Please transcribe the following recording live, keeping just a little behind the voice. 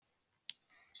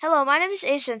Hello, my name is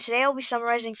Asa, and today I'll be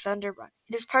summarizing Thunder Run.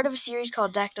 It is part of a series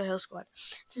called Dactyl Hill Squad.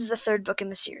 This is the third book in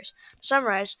the series. To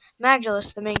summarize,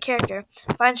 Magdalis, the main character,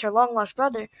 finds her long-lost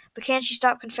brother, but can she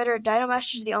stop Confederate Dino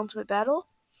Masters in the ultimate battle?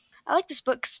 I like this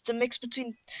book because it's a mix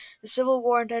between the Civil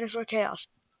War and dinosaur chaos.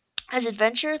 It has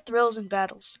adventure, thrills, and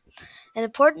battles. An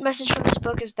important message from this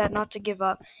book is that not to give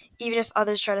up, even if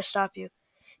others try to stop you.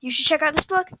 You should check out this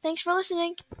book. Thanks for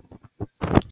listening.